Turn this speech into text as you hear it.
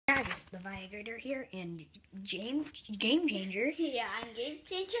Viagrator here and Game Changer. Yeah, I'm Game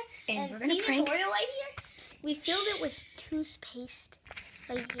Changer. And we're gonna prank Oreo right here. We filled it with toothpaste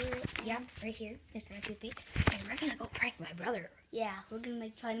right here. Yeah, right here. This is my toothpaste. And we're gonna go prank my brother. Yeah, we're gonna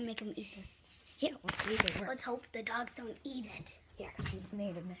try to make him eat this. Yeah, let's see if it works. Let's hope the dogs don't eat it. Yeah, because we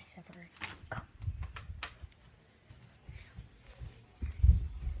made a mess of her. Go.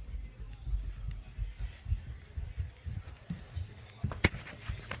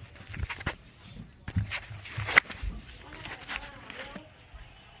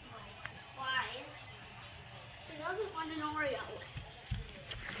 Why? He doesn't want an Oreo.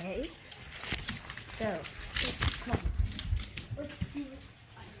 Okay. Go. Come on. Let's do it.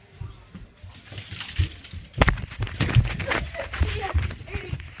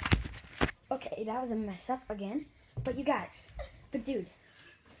 Okay, that was a mess up again. But you guys, dude,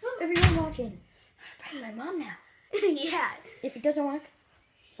 if you're watching, prank my mom now. Yeah. If it doesn't work,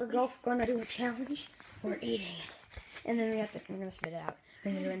 we're gonna do a challenge. We're eating it, and then we're gonna spit it out.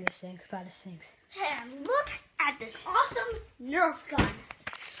 We're gonna go in the sink by the sinks. And look at this awesome Nerf gun.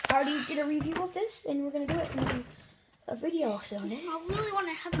 I already did a review of this, and we're gonna do it in a video soon. I really want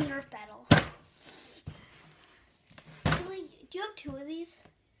to have a Nerf battle. Really? Do you have two of these?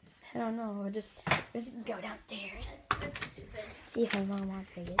 I don't know. We'll just go downstairs. That's stupid. See if my mom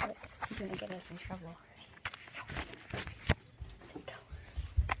wants to get it. She's gonna get us in trouble. Let's go.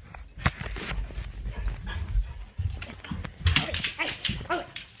 Let's go. Hey.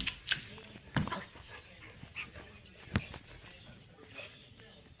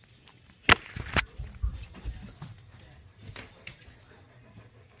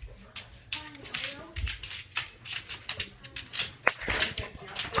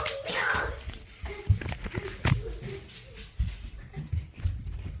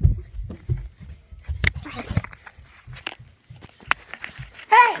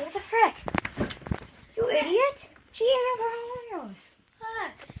 Hey, what the frick? You idiot! She ate all the Oreos.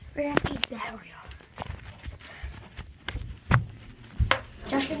 Fuck. We're gonna have to eat that Oreo.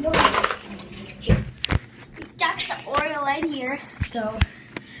 Justin, go here. That's the Oreo right here. So,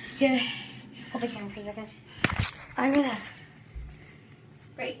 here, hold the camera for a second. I'm gonna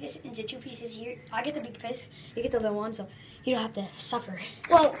break this into two pieces here. I get the big piece, you get the little one, so you don't have to suffer.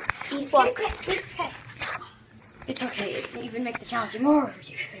 Whoa. Okay. It's okay. It even makes the challenge more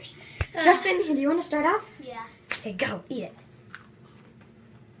ridiculous. Justin, do you want to start off? Yeah. Okay, go. Eat it.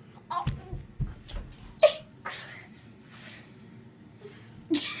 Oh.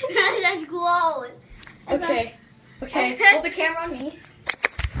 That's gross. Okay. Okay. Hold the camera on me.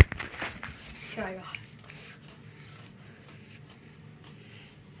 Here I go.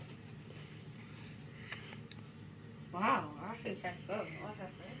 Wow, I think that's good.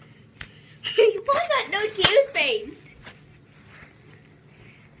 You probably got no toothpaste.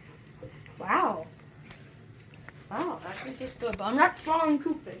 Wow. Wow, that actually tastes good, but I'm not throwing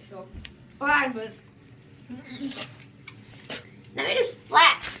toothpaste, so fine, but let me just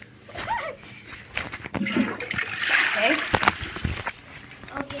splat. Okay.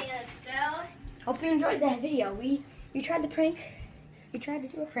 Okay, let's go. Hope you enjoyed that video. We tried the prank. We tried to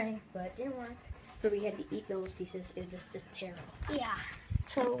do a prank, but it didn't work. So we had to eat those pieces. It was just terrible. Yeah.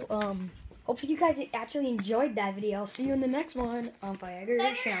 So, hope you guys actually enjoyed that video. I'll see you in the next one on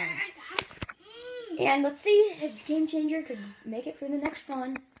Viagrator Challenge. And let's see if Game Changer could make it for the next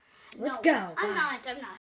one. Let's go. I'm not.